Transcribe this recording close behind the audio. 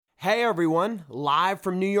Hey everyone, live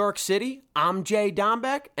from New York City, I'm Jay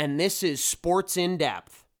Dombeck, and this is Sports in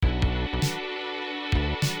Depth.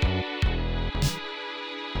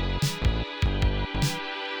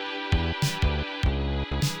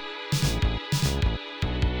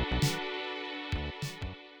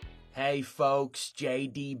 Hey folks,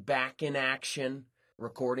 JD back in action.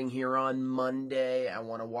 Recording here on Monday. I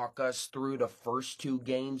want to walk us through the first two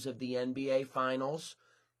games of the NBA Finals.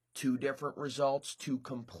 Two different results, two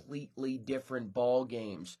completely different ball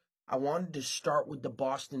games. I wanted to start with the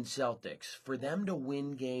Boston Celtics. For them to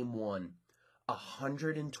win game one,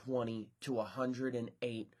 120 to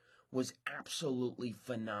 108 was absolutely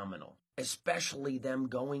phenomenal. Especially them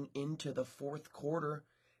going into the fourth quarter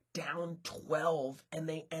down 12 and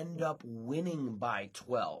they end up winning by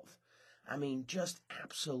 12. I mean, just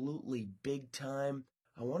absolutely big time.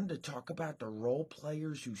 I wanted to talk about the role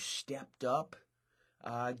players who stepped up.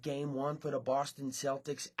 Game one for the Boston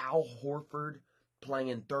Celtics, Al Horford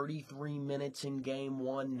playing 33 minutes in game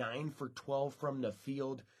one, 9 for 12 from the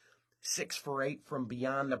field, 6 for 8 from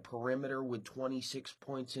beyond the perimeter with 26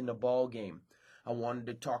 points in the ball game. I wanted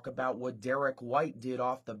to talk about what Derek White did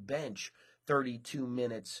off the bench, 32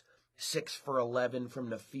 minutes, 6 for 11 from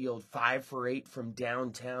the field, 5 for 8 from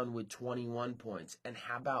downtown with 21 points. And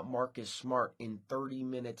how about Marcus Smart in 30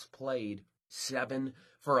 minutes played? 7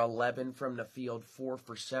 for 11 from the field, 4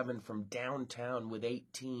 for 7 from downtown with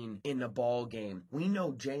 18 in the ball game. We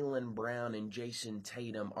know Jaylen Brown and Jason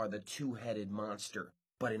Tatum are the two-headed monster.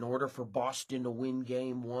 But in order for Boston to win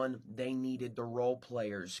game one, they needed the role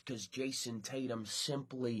players because Jason Tatum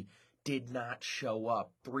simply did not show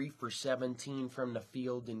up. 3 for 17 from the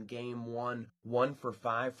field in game one, 1 for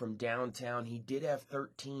 5 from downtown. He did have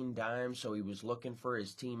 13 dimes, so he was looking for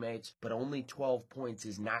his teammates, but only 12 points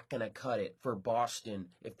is not going to cut it for Boston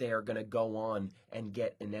if they are going to go on and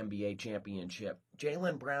get an NBA championship.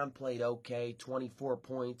 Jaylen Brown played okay, 24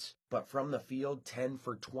 points, but from the field, 10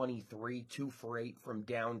 for 23, 2 for 8 from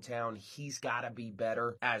downtown. He's got to be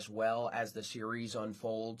better as well as the series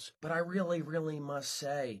unfolds. But I really must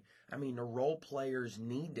say, the role players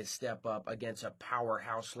need to step up against a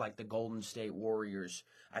powerhouse like the Golden State Warriors,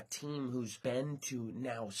 a team who's been to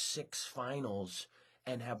now 6 finals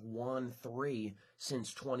and have won 3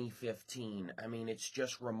 since 2015. It's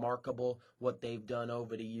just remarkable what they've done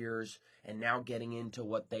over the years, and now getting into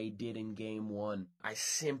what they did in game one. I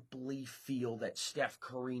simply feel that Steph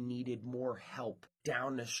Curry needed more help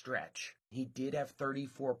down the stretch. He did have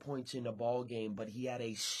 34 points in the ball game, but he had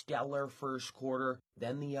a stellar first quarter.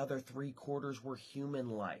 Then the other 3 quarters were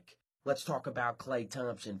human-like. Let's talk about Klay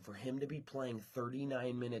Thompson. For him to be playing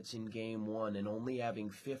 39 minutes in game one and only having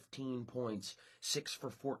 15 points, 6 for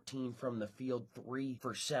 14 from the field, 3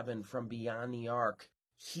 for 7 from beyond the arc,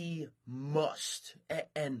 he must.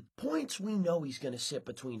 And points, we know he's going to sit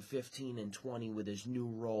between 15 and 20 with his new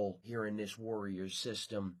role here in this Warriors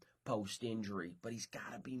system post-injury, but he's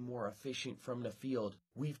got to be more efficient from the field.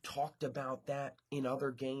 We've talked about that in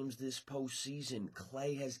other games this postseason.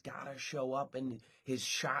 Klay has got to show up and his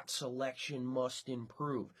shot selection must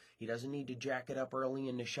improve. He doesn't need to jack it up early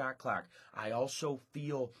in the shot clock. I also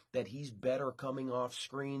feel that he's better coming off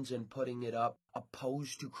screens and putting it up,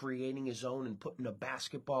 opposed to creating his own and putting the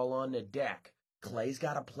basketball on the deck. Klay's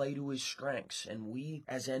got to play to his strengths, and we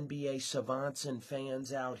as NBA savants and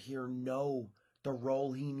fans out here know the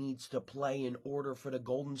role he needs to play in order for the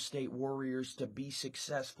Golden State Warriors to be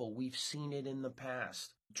successful. We've seen it in the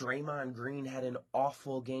past. Draymond Green had an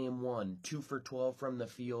awful game one, 2 for 12 from the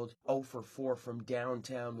field, 0 for 4 from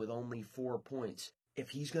downtown with only 4 points. If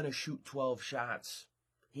he's going to shoot 12 shots,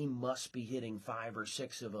 he must be hitting 5 or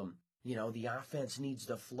 6 of them. The offense needs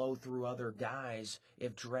to flow through other guys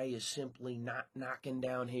if Dre is simply not knocking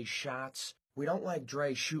down his shots. We don't like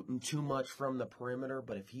Dre shooting too much from the perimeter,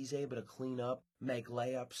 but if he's able to clean up, make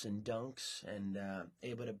layups and dunks, and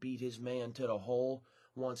able to beat his man to the hole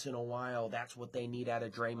once in a while, that's what they need out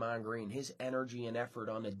of Draymond Green. His energy and effort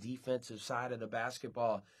on the defensive side of the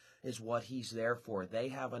basketball is what he's there for. They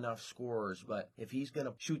have enough scorers, but if he's going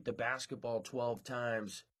to shoot the basketball 12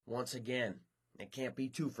 times, once again, it can't be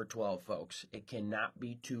 2 for 12, folks. It cannot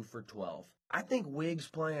be 2 for 12. I think Wiggs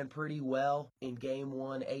playing pretty well in game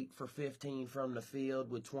one, 8 for 15 from the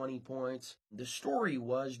field with 20 points. The story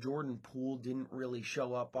was Jordan Poole didn't really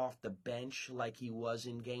show up off the bench like he was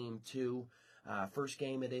in game two. First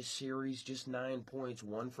game of this series, just 9 points,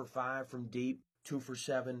 1 for 5 from deep, 2 for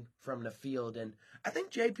 7 from the field. And I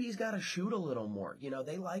think JP's got to shoot a little more.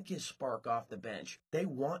 They like his spark off the bench. They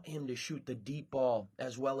want him to shoot the deep ball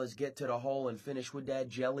as well as get to the hole and finish with that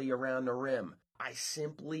jelly around the rim. I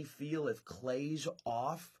simply feel if Klay's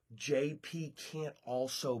off, JP can't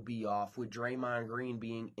also be off with Draymond Green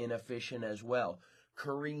being inefficient as well.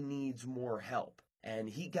 Curry needs more help, and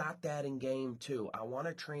he got that in game 2. I want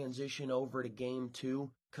to transition over to game 2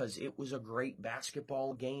 because it was a great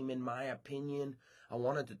basketball game in my opinion. I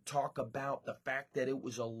wanted to talk about the fact that it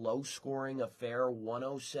was a low-scoring affair,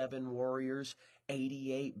 107 Warriors,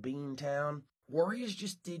 88 Beantown. Warriors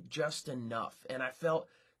just did just enough, and I felt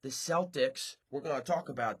the Celtics, we're going to talk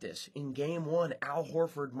about this. In game 1, Al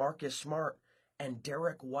Horford, Marcus Smart, and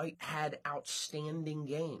Derek White had outstanding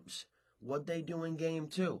games. What'd they do in game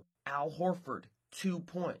 2? Al Horford, 2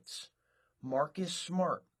 points. Marcus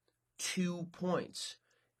Smart, 2 points.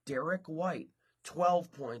 Derek White,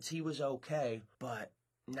 12 points. He was okay, but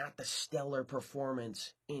not the stellar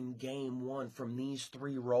performance in game 1 from these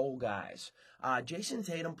 3 role guys. Jason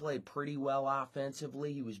Tatum played pretty well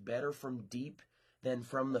offensively. He was better from deep than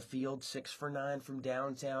from the field. 6 for 9 from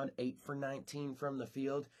downtown, 8 for 19 from the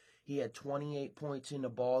field. He had 28 points in the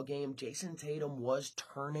ball game. Jason Tatum was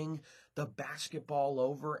turning the basketball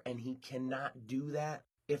over, and he cannot do that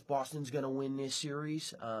if Boston's going to win this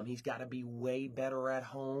series. He's got to be way better at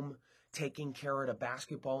home, taking care of the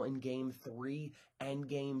basketball in game 3 and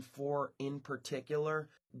game 4 in particular.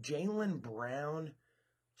 Jaylen Brown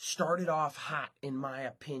started off hot, in my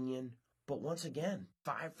opinion, but once again,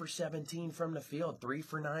 5 for 17 from the field, 3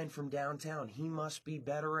 for 9 from downtown. He must be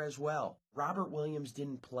better as well. Robert Williams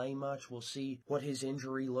didn't play much. We'll see what his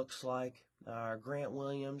injury looks like. Grant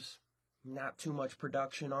Williams, not too much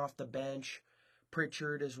production off the bench.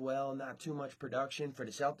 Pritchard as well, not too much production. For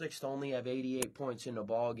the Celtics to only have 88 points in the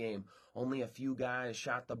ball game, only a few guys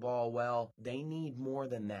shot the ball well. They need more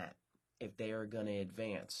than that if they are going to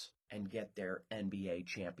advance and get their NBA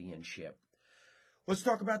championship. Let's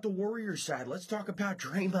talk about the Warriors side. Let's talk about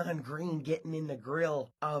Draymond Green getting in the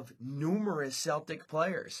grill of numerous Celtic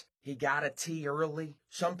players. He got a tee early.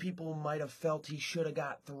 Some people might have felt he should have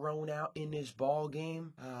got thrown out in this ball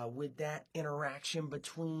game with that interaction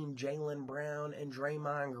between Jaylen Brown and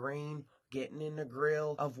Draymond Green, getting in the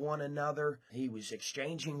grill of one another. He was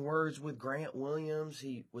exchanging words with Grant Williams.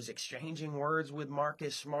 He was exchanging words with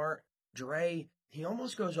Marcus Smart. Dre, he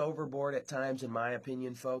almost goes overboard at times, in my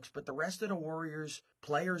opinion, folks, but the rest of the Warriors,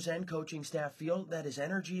 players and coaching staff, feel that his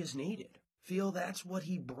energy is needed, feel that's what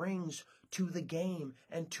he brings to the game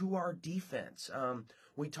and to our defense.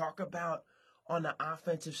 We talk about, on the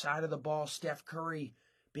offensive side of the ball, Steph Curry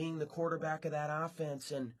being the quarterback of that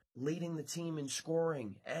offense and leading the team in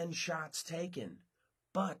scoring and shots taken.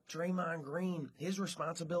 But Draymond Green, his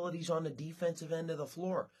responsibilities on the defensive end of the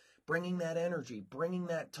floor, bringing that energy, bringing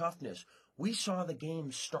that toughness. We saw the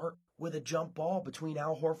game start with a jump ball between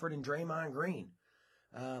Al Horford and Draymond Green.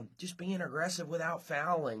 Just being aggressive without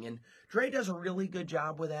fouling. And Dre does a really good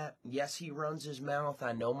job with that. Yes, he runs his mouth.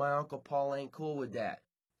 I know my Uncle Paul ain't cool with that.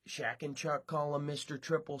 Shaq and Chuck call him Mr.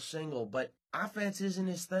 Triple Single, but offense isn't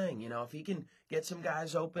his thing. You know, if he can get some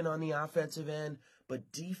guys open on the offensive end,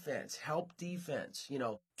 but defense, help defense,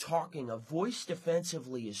 talking, a voice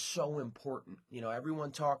defensively is so important.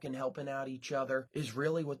 Everyone talking, helping out each other is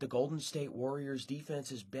really what the Golden State Warriors defense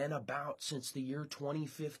has been about since the year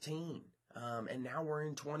 2015. And now we're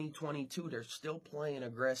in 2022. They're still playing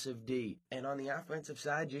aggressive D. And on the offensive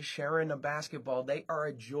side, just sharing the basketball. They are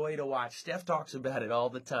a joy to watch. Steph talks about it all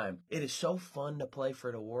the time. It is so fun to play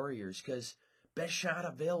for the Warriors because best shot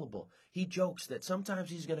available. He jokes that sometimes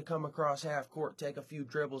he's going to come across half court, take a few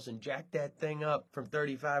dribbles, and jack that thing up from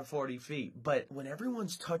 35, 40 feet. But when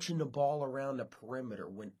everyone's touching the ball around the perimeter,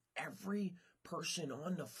 when every person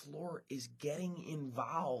on the floor is getting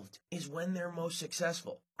involved, is when they're most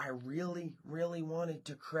successful. I really, really wanted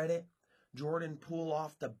to credit Jordan Poole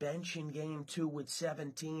off the bench in game 2 with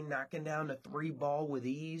 17, knocking down the 3 ball with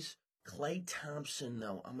ease. Klay Thompson,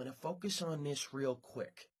 though, I'm going to focus on this real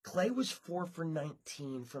quick. Klay was 4 for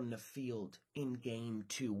 19 from the field in game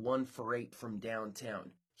 2, 1 for 8 from downtown.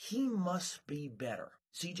 He must be better.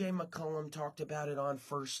 CJ McCollum talked about it on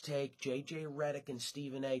First Take. JJ Redick and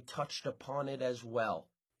Stephen A. touched upon it as well.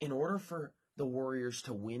 In order for the Warriors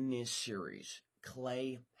to win this series,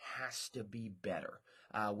 Klay has to be better.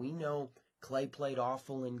 We know Klay played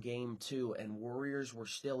awful in game 2, and Warriors were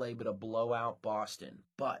still able to blow out Boston.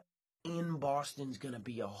 But in Boston's going to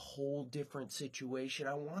be a whole different situation.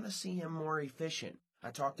 I want to see him more efficient. I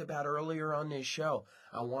talked about earlier on this show,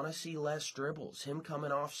 I want to see less dribbles, him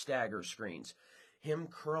coming off stagger screens, him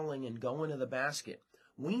curling and going to the basket.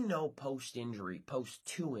 We know post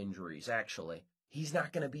 2 injuries actually, he's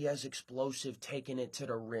not going to be as explosive taking it to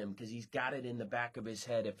the rim because he's got it in the back of his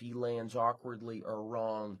head. If he lands awkwardly or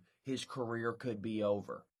wrong, his career could be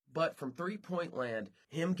over. But from three-point land,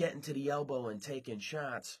 him getting to the elbow and taking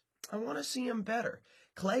shots, I want to see him better.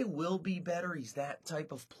 Klay will be better. He's that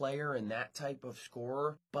type of player and that type of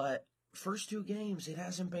scorer. But first two games, it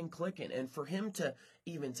hasn't been clicking. And for him to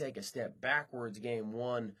even take a step backwards, game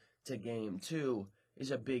one to game two,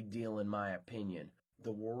 is a big deal in my opinion.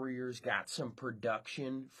 The Warriors got some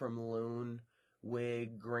production from Loon,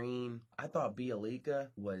 Wig, Green. I thought Bielika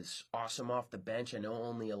was awesome off the bench. I know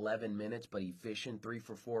only 11 minutes, but efficient, 3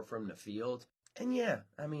 for 4 from the field. And yeah,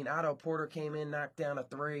 I mean, Otto Porter came in, knocked down a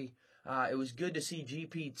three. It was good to see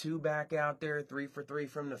GP2 back out there, 3 for 3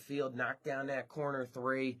 from the field, knocked down that corner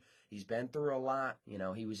three. He's been through a lot. You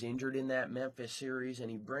know, he was injured in that Memphis series, and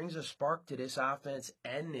he brings a spark to this offense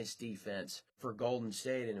and this defense for Golden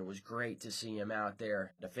State, and it was great to see him out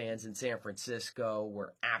there. The fans in San Francisco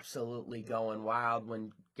were absolutely going wild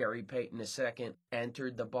when Gary Payton II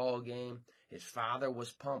entered the ball game. His father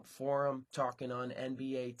was pumped for him, talking on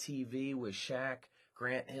NBA TV with Shaq,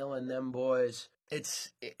 Grant Hill, and them boys.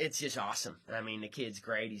 It's just awesome. I mean, the kid's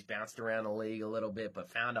great. He's bounced around the league a little bit,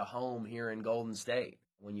 but found a home here in Golden State.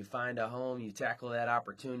 When you find a home, you tackle that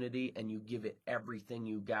opportunity and you give it everything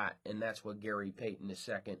you got. And that's what Gary Payton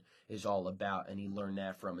II is all about. And he learned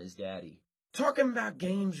that from his daddy. Talking about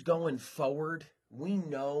games going forward, we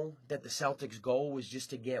know that the Celtics' goal was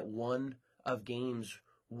just to get one of games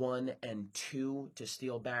 1 and 2 to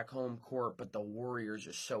steal back home court. But the Warriors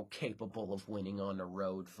are so capable of winning on the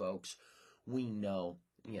road, folks. We know,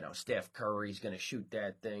 Steph Curry's going to shoot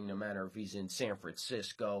that thing no matter if he's in San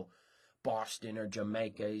Francisco, Boston, or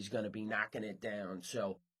Jamaica. He's going to be knocking it down.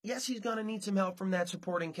 So, yes, he's going to need some help from that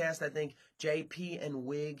supporting cast. I think JP and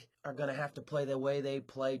Wig are going to have to play the way they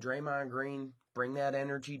play. Draymond Green, bring that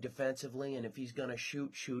energy defensively. And if he's going to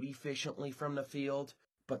shoot efficiently from the field.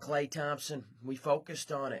 But Klay Thompson, we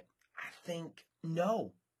focused on it. I think,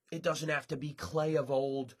 no, it doesn't have to be Klay of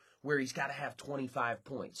old where he's got to have 25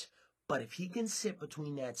 points. But if he can sit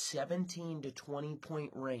between that 17 to 20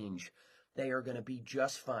 point range, they are going to be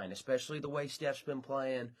just fine, especially the way Steph's been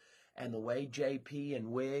playing and the way JP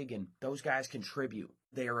and Wig and those guys contribute.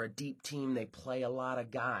 They are a deep team. They play a lot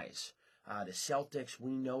of guys. The Celtics,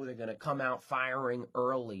 we know they're going to come out firing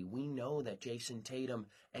early. We know that Jason Tatum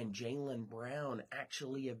and Jaylen Brown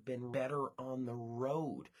actually have been better on the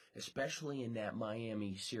road, especially in that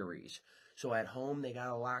Miami series. So at home, they got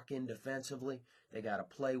to lock in defensively. They got to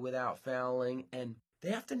play without fouling, and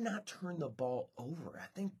they have to not turn the ball over. I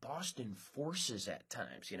think Boston forces at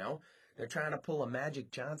times, They're trying to pull a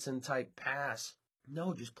Magic Johnson-type pass.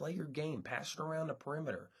 No, just play your game. Pass it around the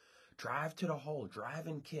perimeter. Drive to the hole. Drive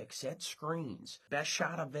and kick. Set screens. Best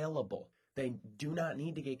shot available. They do not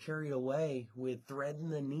need to get carried away with threading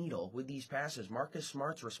the needle with these passes. Marcus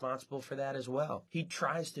Smart's responsible for that as well. He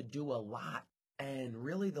tries to do a lot. And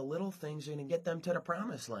really, the little things are going to get them to the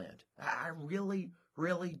promised land. I really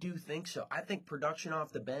do think so. I think production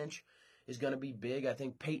off the bench is going to be big. I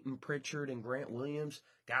think Peyton Pritchard and Grant Williams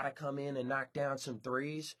got to come in and knock down some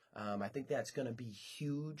threes. I think that's going to be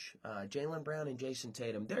huge. Jaylen Brown and Jason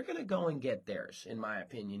Tatum, they're going to go and get theirs, in my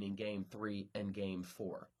opinion, in Game 3 and Game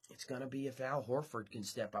 4. It's going to be if Al Horford can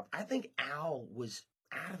step up. I think Al was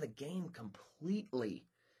out of the game completely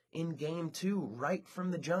in Game 2, right from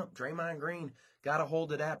the jump. Draymond Green got a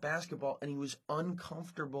hold of that basketball, and he was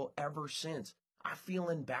uncomfortable ever since. I feel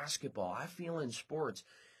in basketball, I feel in sports,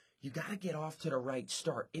 you got to get off to the right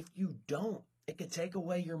start. If you don't, it could take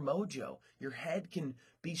away your mojo. Your head can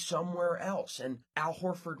be somewhere else. And Al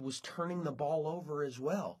Horford was turning the ball over as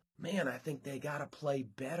well. Man, I think they got to play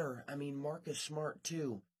better. I mean, Marcus Smart,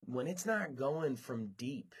 too. When it's not going from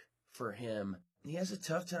deep for him, he has a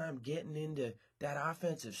tough time getting into that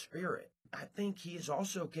offensive spirit. I think he is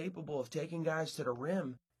also capable of taking guys to the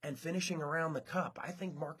rim and finishing around the cup. I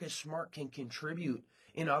think Marcus Smart can contribute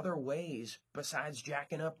in other ways besides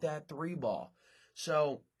jacking up that three ball.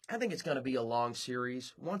 So I think it's going to be a long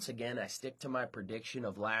series. Once again, I stick to my prediction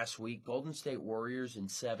of last week. Golden State Warriors in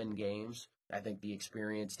 7 games. I think the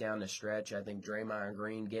experience down the stretch, I think Draymond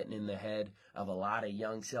Green getting in the head of a lot of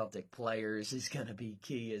young Celtic players is going to be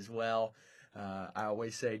key as well. I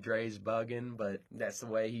always say Dre's bugging, but that's the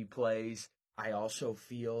way he plays. I also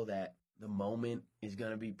feel that the moment is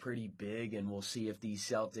going to be pretty big, and we'll see if these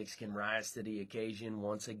Celtics can rise to the occasion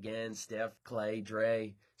once again. Steph, Klay,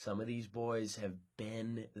 Dre, some of these boys have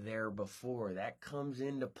been there before. That comes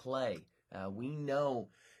into play. We know,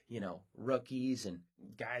 rookies and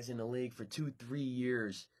guys in the league for 2-3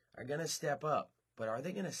 years are going to step up. But are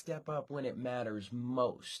they going to step up when it matters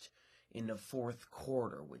most? In the fourth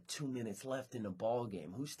quarter with 2 minutes left in the ball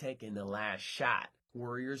game? Who's taking the last shot?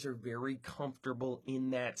 Warriors are very comfortable in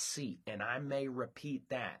that seat, and I may repeat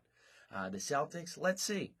that. The Celtics, let's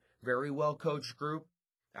see. Very well coached group.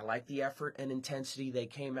 I like the effort and intensity they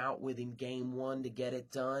came out with in game 1 to get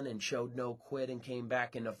it done and showed no quit and came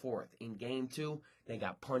back in the fourth. In game 2, they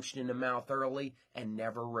got punched in the mouth early and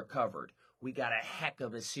never recovered. We got a heck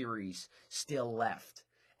of a series still left.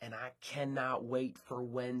 And I cannot wait for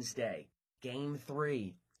Wednesday. Game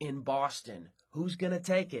 3 in Boston. Who's going to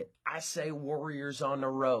take it? I say Warriors on the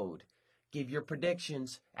road. Give your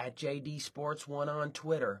predictions at JD Sports 1 on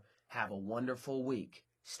Twitter. Have a wonderful week.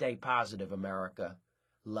 Stay positive, America.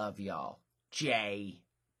 Love y'all.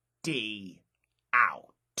 JD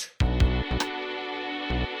out.